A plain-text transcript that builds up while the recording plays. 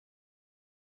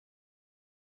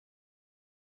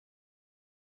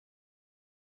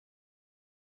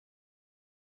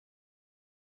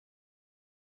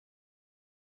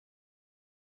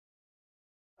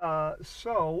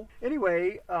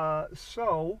Anyway,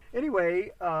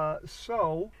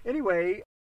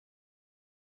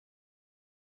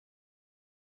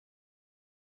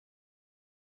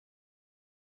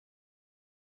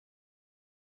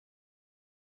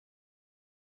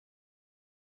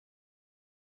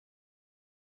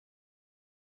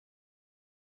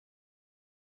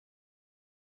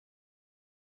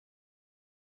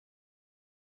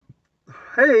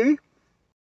 hey,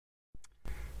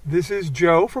 this is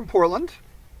Joe from Portland.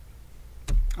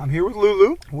 I'm here with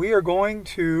Lulu. We are going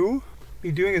to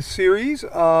be doing a series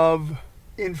of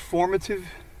informative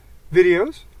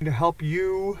videos to help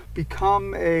you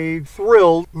become a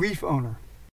thrilled leaf owner.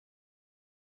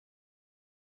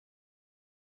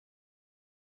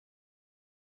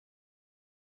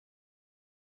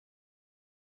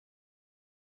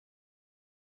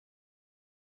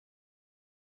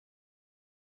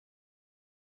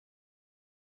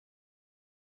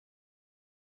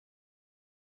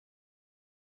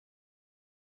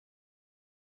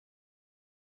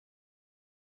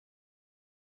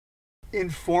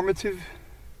 Informative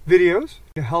videos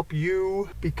to help you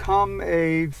become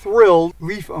a thrilled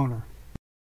leaf owner.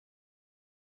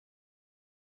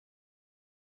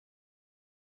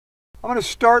 I'm going to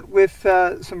start with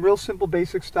some real simple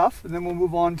basic stuff, and then we'll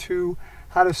move on to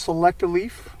how to select a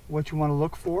leaf, what you want to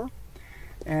look for,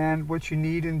 and what you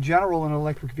need in general in an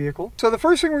electric vehicle. So the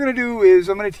first thing we're going to do is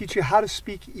I'm going to teach you how to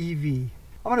speak EV. I'm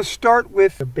going to start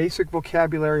with a basic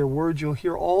vocabulary of words you'll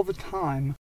hear all the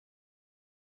time.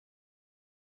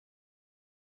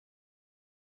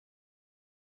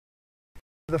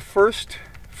 The first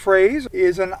phrase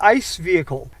is an ICE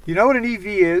vehicle. You know what an EV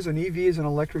is? An EV is an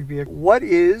electric vehicle. What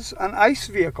is an ICE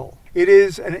vehicle? It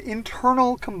is an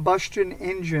internal combustion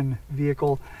engine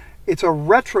vehicle. It's a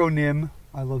retronym,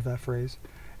 I love that phrase,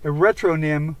 a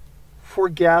retronym for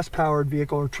gas-powered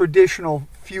vehicle or traditional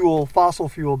fuel, fossil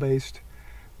fuel-based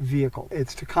vehicle.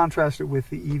 It's to contrast it with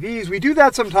the EVs. We do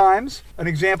that sometimes. An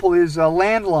example is a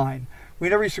landline. We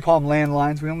never used to call them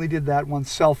landlines. We only did that once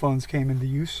cell phones came into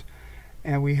use,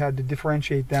 and we had to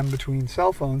differentiate them between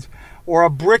cell phones. Or a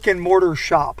brick and mortar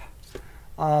shop.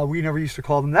 We never used to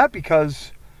call them that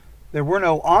because there were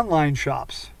no online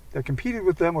shops that competed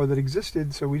with them or that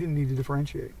existed, so we didn't need to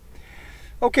differentiate.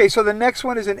 Okay, so the next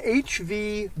one is an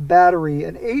HV battery.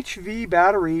 An HV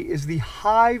battery is the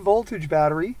high voltage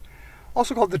battery,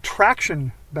 also called the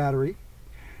traction battery,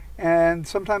 and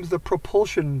sometimes the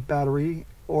propulsion battery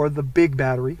or the big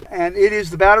battery. And it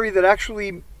is the battery that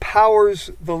actually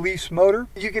powers the leaf's motor.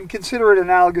 You can consider it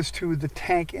analogous to the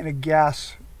tank in a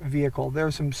gas vehicle. There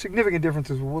are some significant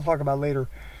differences we'll talk about later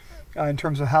in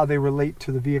terms of how they relate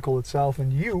to the vehicle itself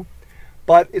and you,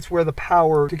 but it's where the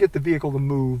power to get the vehicle to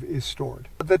move is stored.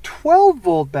 The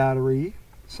 12-volt battery,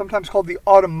 sometimes called the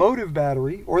automotive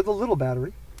battery or the little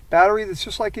battery that's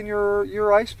just like in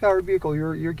your ICE-powered vehicle,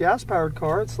 your gas-powered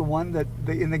car. It's the one that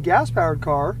in the gas-powered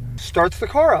car starts the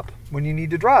car up when you need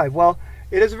to drive. Well,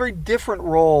 it has a very different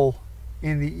role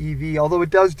in the EV, although it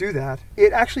does do that.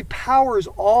 It actually powers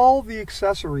all the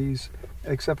accessories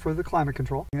except for the climate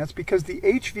control. And that's because the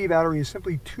HV battery is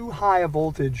simply too high a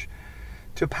voltage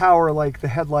to power like the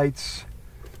headlights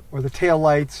or the tail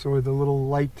lights or the little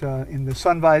light in the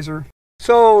sun visor.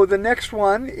 So the next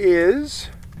one is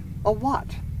a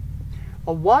watt.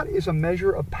 A watt is a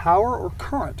measure of power or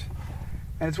current,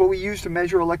 and it's what we use to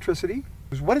measure electricity.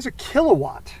 What is a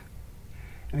kilowatt?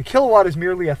 And a kilowatt is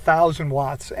merely 1,000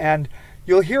 watts, and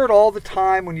you'll hear it all the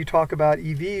time when you talk about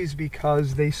EVs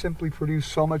because they simply produce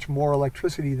so much more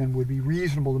electricity than would be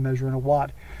reasonable to measure in a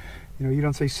watt. You know, you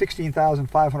don't say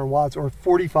 16,500 watts or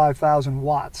 45,000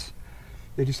 watts.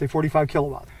 They just say 45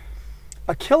 kilowatts.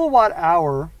 A kilowatt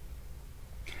hour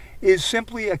is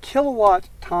simply a kilowatt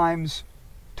times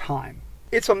time.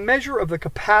 It's a measure of the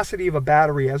capacity of a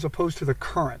battery as opposed to the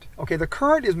current. Okay, the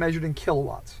current is measured in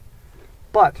kilowatts.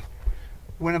 But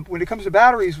when it comes to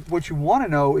batteries, what you want to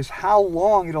know is how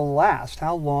long it'll last,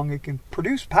 how long it can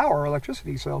produce power or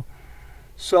electricity. So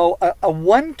a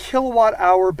 1 kilowatt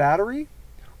hour battery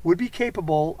would be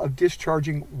capable of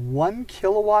discharging 1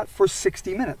 kilowatt for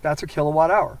 60 minutes. That's a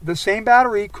kilowatt hour. The same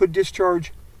battery could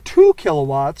discharge 2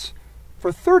 kilowatts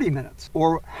for 30 minutes,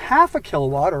 or half a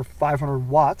kilowatt or 500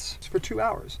 watts for 2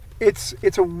 hours. It's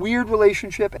a weird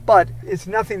relationship, but it's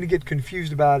nothing to get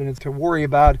confused about and it's to worry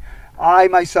about. I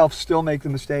myself still make the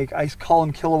mistake. I call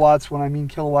them kilowatts when I mean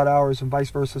kilowatt hours and vice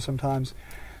versa sometimes.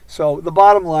 So the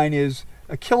bottom line is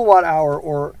a kilowatt hour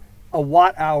or a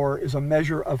watt hour is a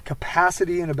measure of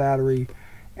capacity in a battery,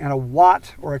 and a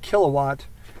watt or a kilowatt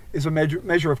is a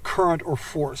measure of current or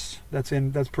force that's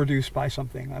produced by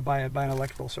something, by an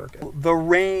electrical circuit. The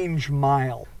range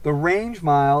mile. The range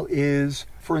mile is,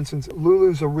 for instance,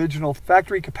 Lulu's original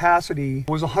factory capacity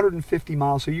was 150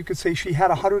 miles. So you could say she had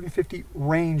 150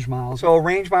 range miles. So a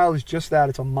range mile is just that.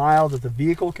 It's a mile that the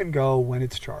vehicle can go when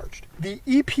it's charged. The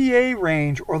EPA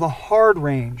range, or the hard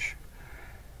range.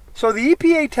 So the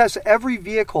EPA tests every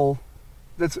vehicle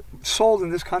that's sold in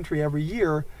this country every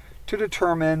year to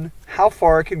determine how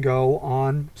far it can go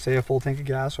on, say, a full tank of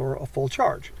gas or a full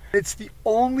charge. It's the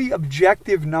only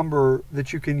objective number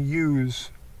that you can use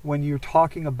when you're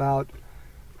talking about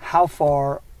how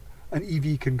far an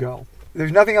EV can go.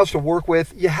 There's nothing else to work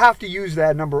with. You have to use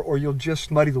that number or you'll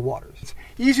just muddy the waters. It's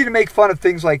easy to make fun of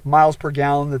things like miles per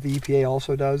gallon that the EPA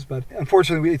also does, but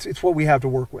unfortunately it's what we have to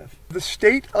work with. The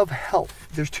state of health.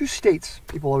 There's two states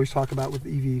people always talk about with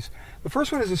EVs. The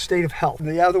first one is the state of health. And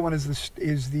the other one is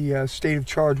the state of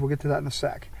charge. We'll get to that in a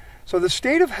sec. So the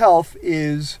state of health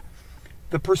is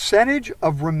the percentage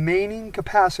of remaining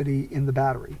capacity in the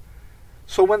battery.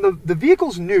 So when the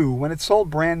vehicle's new, when it's sold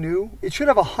brand new, it should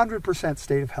have 100%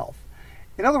 state of health.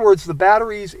 In other words, the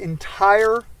battery's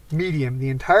entire medium, the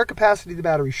entire capacity of the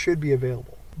battery should be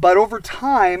available. But over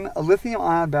time, a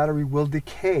lithium-ion battery will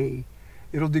decay.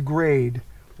 It'll degrade.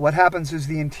 What happens is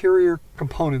the interior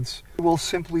components will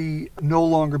simply no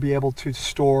longer be able to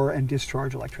store and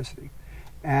discharge electricity.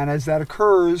 And as that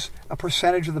occurs, a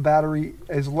percentage of the battery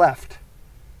is left.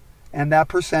 And that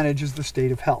percentage is the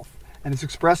state of health. And it's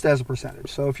expressed as a percentage.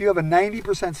 So if you have a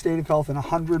 90% state of health in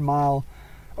a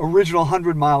original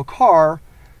 100-mile car,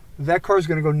 that car is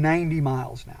going to go 90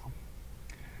 miles now.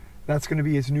 That's going to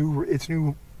be its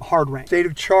new hard range. State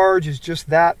of charge is just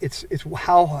that. It's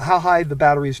how high the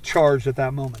battery is charged at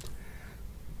that moment.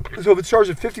 So if it's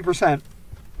charged at 50%,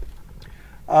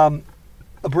 a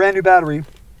brand new battery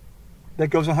that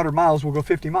goes 100 miles will go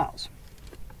 50 miles.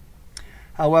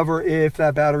 However, if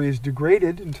that battery is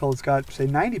degraded until it's got, say,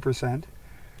 90%,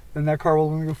 then that car will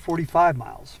only go 45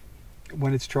 miles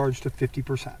when it's charged to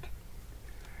 50%.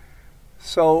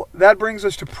 So that brings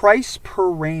us to price per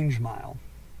range mile.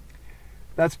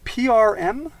 That's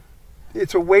PRM.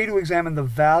 It's a way to examine the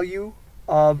value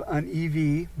of an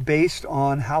EV based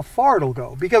on how far it'll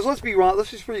go. Because let's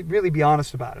just really be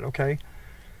honest about it, okay?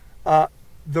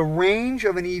 The range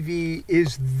of an EV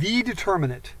is the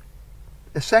determinant,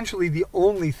 essentially the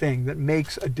only thing that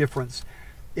makes a difference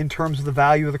in terms of the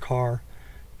value of the car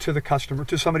to the customer,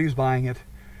 to somebody who's buying it.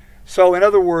 So in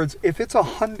other words, if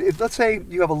let's say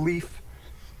you have a Leaf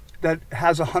that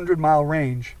has a 100-mile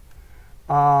range,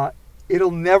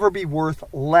 it'll never be worth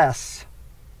less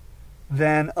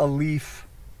than a Leaf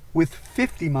with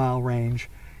 50-mile range,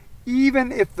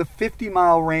 even if the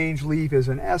 50-mile range Leaf is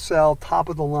an SL, top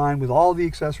of the line with all the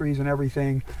accessories and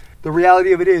everything. The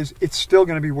reality of it is it's still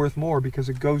going to be worth more because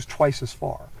it goes twice as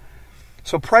far.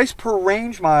 So price per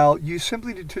range mile, you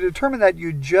simply, to determine that,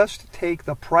 you just take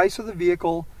the price of the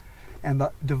vehicle and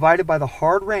divide it by the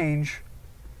hard range,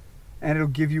 and it'll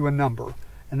give you a number.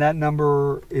 And that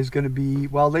number is going to be,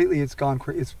 well, lately it's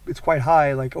quite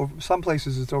high. Like some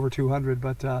places it's over 200,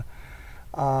 but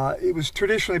it was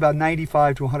traditionally about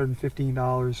 $95 to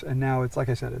 $115, and now it's, like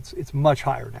I said, it's much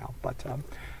higher now. But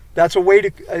that's a way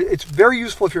to. It's very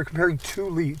useful if you're comparing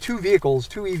two vehicles,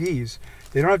 two EVs.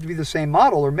 They don't have to be the same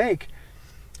model or make.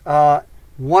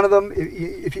 One of them,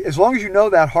 as long as you know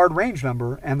that hard range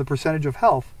number and the percentage of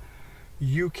health,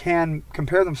 you can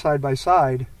compare them side by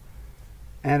side,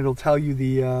 and it'll tell you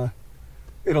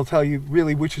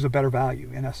really which is a better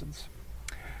value in essence.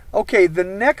 Okay, the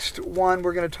next one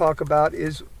we're going to talk about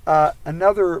is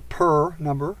another per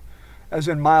number, as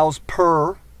in miles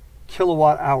per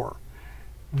kilowatt hour.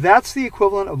 That's the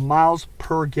equivalent of miles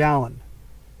per gallon.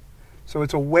 So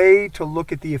it's a way to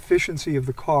look at the efficiency of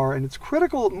the car, and it's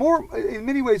critical. In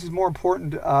many ways, it's more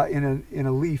important in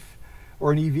a Leaf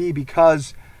or an EV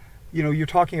because you're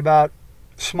talking about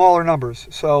smaller numbers.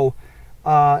 So,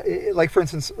 like for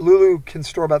instance, Lulu can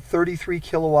store about 33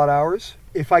 kilowatt hours.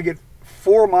 If I get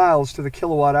 4 miles to the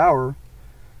kilowatt hour,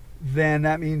 then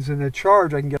that means in a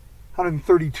charge I can get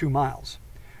 132 miles.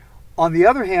 On the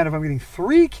other hand, if I'm getting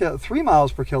 3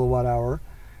 miles per kilowatt hour,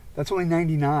 that's only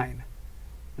 99.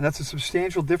 And that's a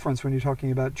substantial difference when you're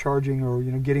talking about charging or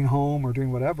getting home or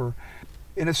doing whatever.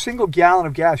 In a single gallon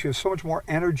of gas, you have so much more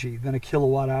energy than a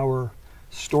kilowatt hour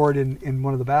stored in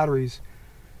one of the batteries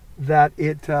that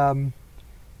it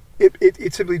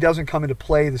simply doesn't come into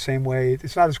play the same way.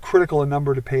 It's not as critical a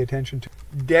number to pay attention to.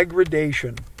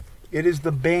 Degradation. It is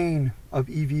the bane of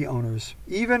EV owners,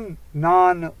 even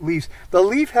non-Leafs. The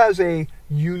Leaf has a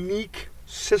unique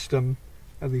system,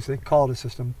 at least they call it a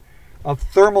system, of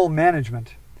thermal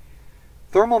management.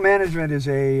 Thermal management is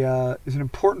an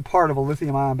important part of a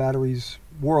lithium-ion battery's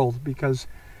world because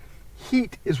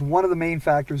heat is one of the main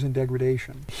factors in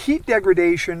degradation. Heat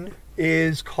degradation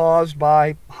is caused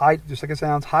by high, just like it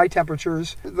sounds, high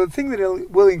temperatures. The thing that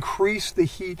will increase the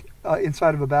heat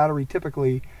inside of a battery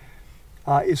typically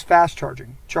is fast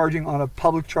charging. Charging on a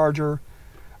public charger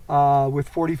with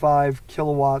 45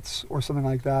 kilowatts or something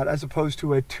like that, as opposed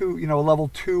to a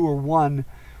level 2 or 1,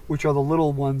 which are the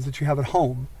little ones that you have at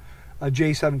home, a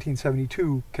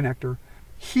J1772 connector.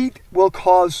 Heat will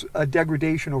cause a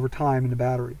degradation over time in the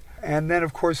battery. And then,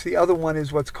 of course, the other one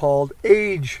is what's called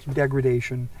age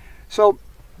degradation. So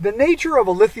the nature of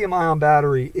a lithium-ion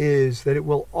battery is that it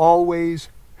will always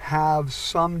have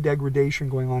some degradation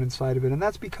going on inside of it. And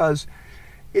that's because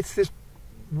it's this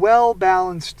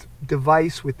well-balanced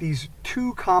device with these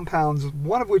two compounds,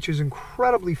 one of which is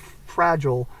incredibly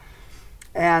fragile.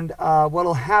 And what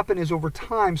will happen is over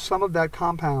time, some of that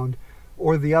compound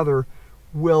or the other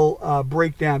will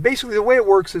break down. Basically, the way it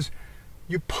works is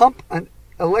you pump an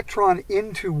electron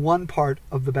into one part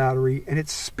of the battery and it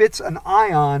spits an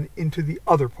ion into the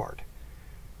other part.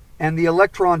 And the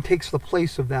electron takes the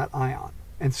place of that ion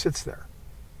and sits there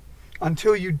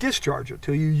until you discharge it,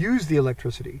 till you use the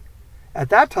electricity. At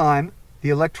that time, the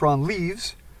electron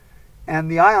leaves and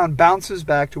the ion bounces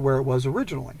back to where it was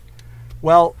originally.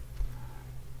 Well,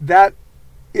 that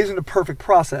isn't a perfect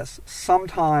process.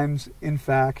 Sometimes, in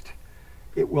fact,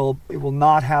 it will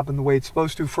not happen the way it's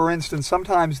supposed to. For instance,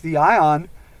 sometimes the ion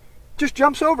just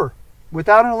jumps over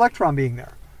without an electron being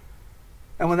there.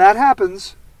 And when that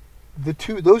happens,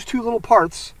 those two little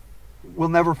parts will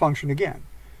never function again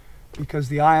because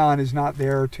the ion is not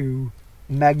there to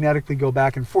magnetically go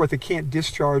back and forth. It can't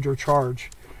discharge or charge.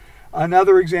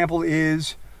 Another example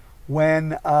is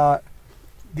when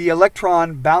the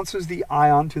electron bounces the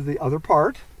ion to the other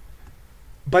part,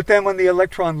 but then when the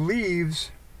electron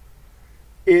leaves,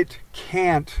 it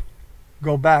can't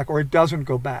go back, or it doesn't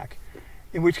go back,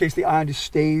 in which case the ion just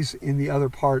stays in the other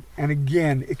part, and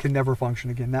again, it can never function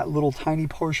again. That little tiny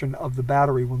portion of the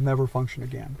battery will never function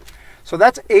again. So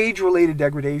that's age-related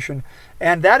degradation,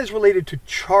 and that is related to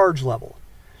charge level.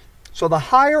 So the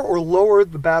higher or lower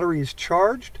the battery is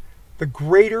charged, the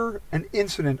greater an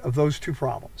incident of those two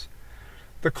problems.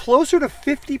 The closer to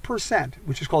 50%,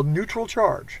 which is called neutral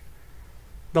charge,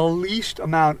 the least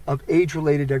amount of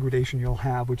age-related degradation you'll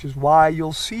have, which is why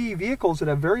you'll see vehicles that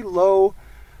have very low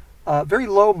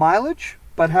mileage,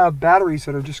 but have batteries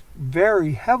that are just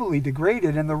very heavily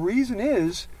degraded. And the reason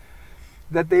is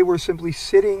that they were simply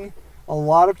sitting a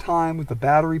lot of time with the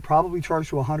battery probably charged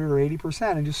to 100 or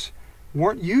 80% and just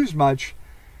weren't used much.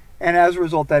 And as a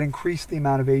result, that increased the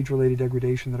amount of age-related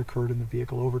degradation that occurred in the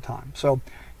vehicle over time. So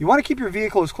you want to keep your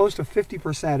vehicle as close to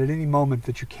 50% at any moment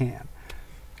that you can.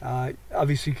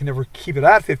 Obviously, you can never keep it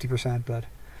at 50%, but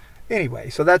anyway,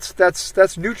 so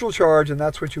that's neutral charge, and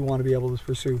that's what you want to be able to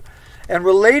pursue. And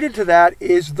related to that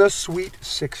is the sweet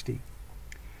 60.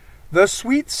 The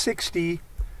sweet 60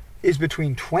 is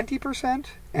between 20%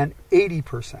 and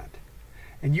 80%.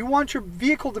 And you want your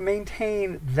vehicle to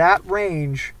maintain that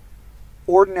range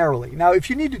ordinarily. Now, if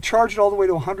you need to charge it all the way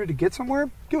to 100 to get somewhere,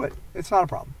 do it. It's not a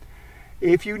problem.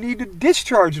 If you need to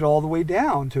discharge it all the way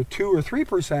down to 2 or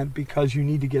 3% because you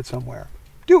need to get somewhere,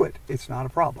 do it. It's not a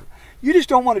problem. You just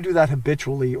don't want to do that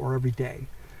habitually or every day.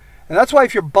 And that's why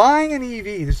if you're buying an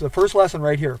EV, this is the first lesson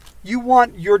right here, you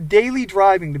want your daily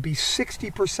driving to be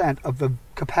 60% of the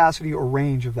capacity or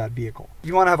range of that vehicle.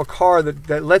 You want to have a car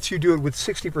that lets you do it with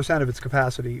 60% of its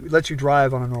capacity. It lets you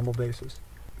drive on a normal basis.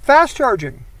 Fast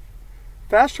charging.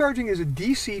 Fast charging is a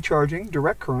DC charging,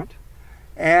 direct current,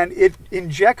 and it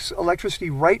injects electricity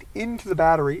right into the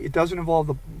battery. It doesn't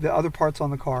involve the other parts on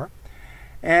the car.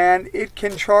 And it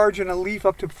can charge in a leaf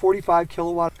up to 45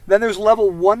 kilowatts. Then there's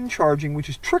level 1 charging, which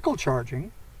is trickle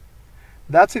charging.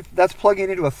 That's plugging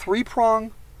into a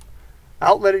 3-prong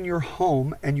outlet in your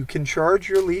home, and you can charge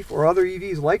your Leaf or other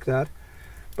EVs like that,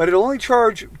 but it'll only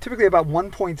charge typically about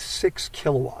 1.6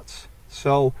 kilowatts.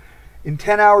 So in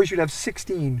 10 hours, you'd have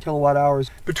 16 kilowatt hours.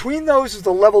 Between those is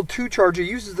the level 2 charger. It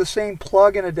uses the same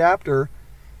plug and adapter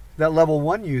that level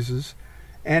 1 uses,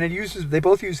 and they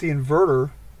both use the inverter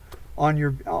on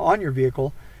your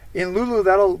vehicle. In Lulu,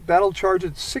 that'll charge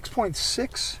at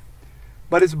 6.6,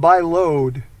 but it's by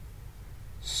load.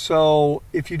 So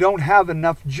if you don't have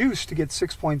enough juice to get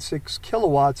 6.6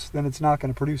 kilowatts, then it's not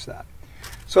going to produce that.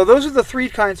 So those are the 3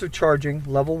 kinds of charging: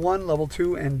 level 1, level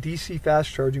 2, and DC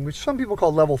fast charging, which some people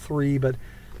call level 3, but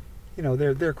you know,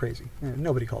 they're crazy.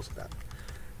 Nobody calls it that.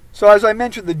 So as I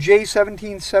mentioned, the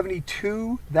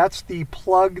J1772, that's the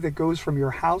plug that goes from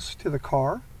your house to the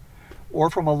car, or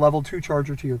from a level 2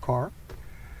 charger to your car.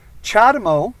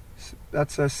 CHAdeMO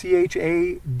That's a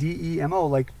CHADEMO,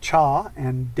 like cha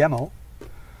and demo.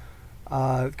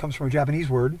 It comes from a Japanese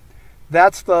word.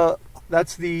 That's the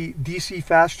DC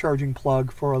fast charging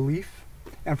plug for a Leaf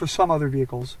and for some other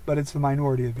vehicles, but it's the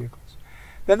minority of vehicles.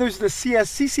 Then there's the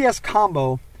CCS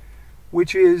combo,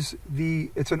 which is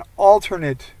it's an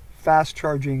alternate fast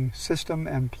charging system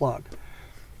and plug,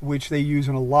 which they use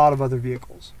in a lot of other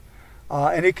vehicles.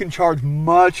 And it can charge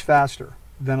much faster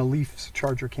than a Leaf's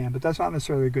charger can, but that's not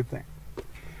necessarily a good thing.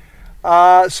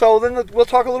 So then we'll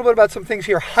talk a little bit about some things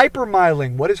here.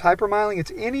 Hypermiling. What is hypermiling?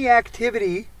 It's any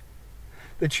activity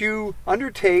that you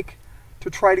undertake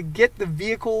to try to get the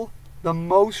vehicle the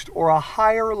most or a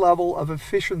higher level of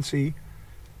efficiency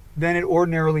than it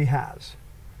ordinarily has.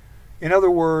 In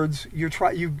other words, you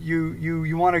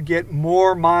want to get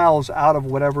more miles out of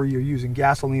whatever you're using,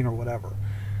 gasoline or whatever.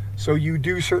 So you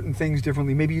do certain things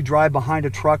differently. Maybe you drive behind a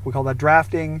truck. We call that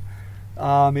drafting.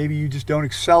 Maybe you just don't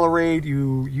accelerate.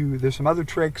 There's some other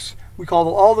tricks. We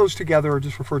call all those together, or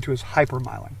just referred to as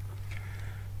hypermiling.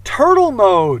 Turtle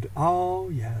mode. Oh,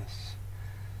 yes.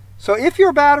 So if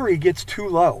your battery gets too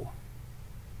low,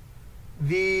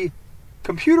 the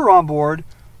computer on board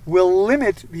will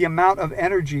limit the amount of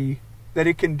energy that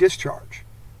it can discharge.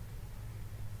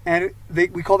 And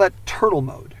we call that turtle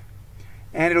mode.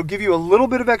 And it'll give you a little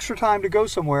bit of extra time to go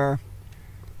somewhere,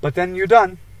 but then you're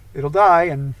done. It'll die.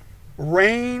 And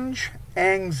range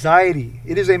anxiety.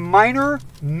 It is a minor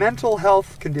mental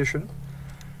health condition,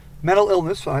 mental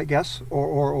illness, I guess,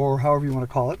 or however you want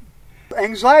to call it.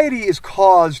 Anxiety is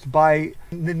caused by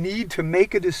the need to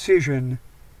make a decision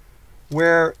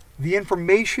where the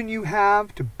information you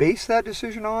have to base that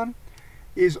decision on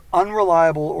is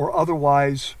unreliable or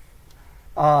otherwise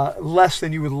less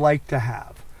than you would like to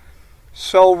have.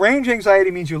 So range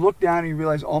anxiety means you look down and you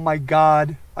realize, oh my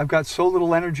God, I've got so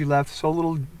little energy left, so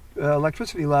little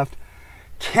electricity left.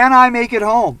 Can I make it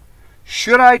home?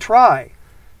 Should I try?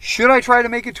 Should I try to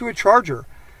make it to a charger?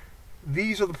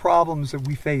 These are the problems that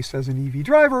we face as an EV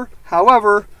driver.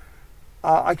 However,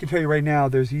 I can tell you right now,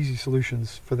 there's easy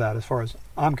solutions for that as far as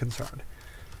I'm concerned.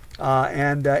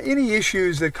 And any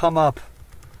issues that come up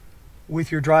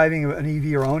with your driving an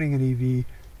EV or owning an EV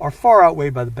are far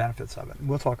outweighed by the benefits of it. And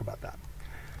we'll talk about that.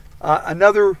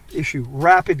 Another issue,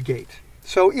 rapid gate.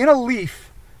 So in a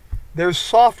Leaf, there's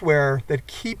software that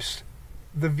keeps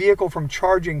the vehicle from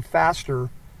charging faster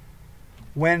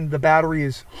when the battery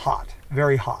is hot,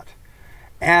 very hot.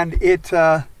 And it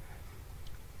really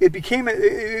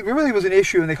was an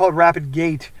issue, and they called it rapid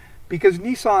gate because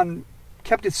Nissan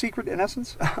kept it secret in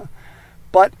essence.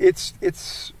 But it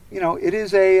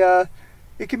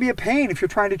can be a pain if you're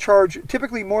trying to charge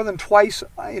typically more than twice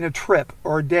in a trip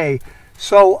or a day.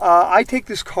 So I take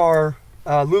this car,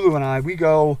 Lulu and I, we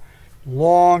go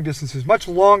long distances, much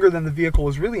longer than the vehicle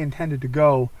was really intended to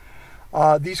go.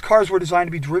 These cars were designed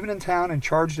to be driven in town and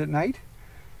charged at night.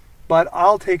 But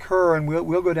I'll take her and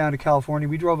we'll go down to California.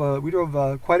 We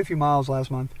drove quite a few miles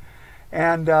last month,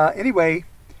 and anyway,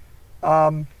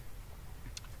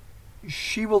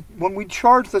 she will, when we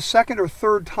charge the second or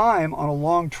third time on a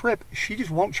long trip, she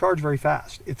just won't charge very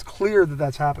fast. It's clear that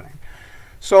that's happening.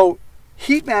 So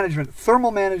heat management,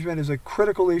 thermal management is a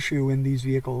critical issue in these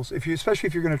vehicles, especially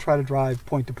if you're going to try to drive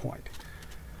point to point.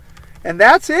 And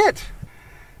that's it.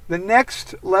 The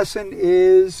next lesson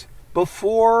is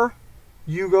before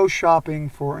you go shopping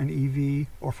for an EV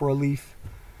or for a Leaf,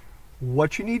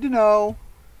 what you need to know,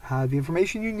 the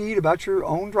information you need about your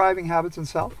own driving habits and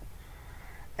self.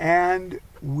 And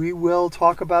we will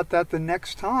talk about that the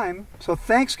next time. So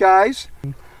thanks, guys.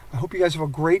 I hope you guys have a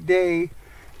great day.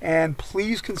 And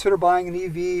please consider buying an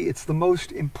EV. It's the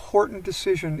most important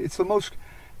decision. It's the most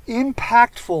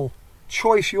impactful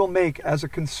choice you'll make as a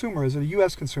consumer, as a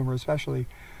U.S. consumer especially,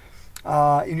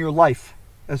 in your life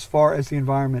as far as the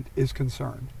environment is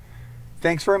concerned.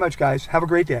 Thanks very much, guys. Have a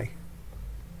great day.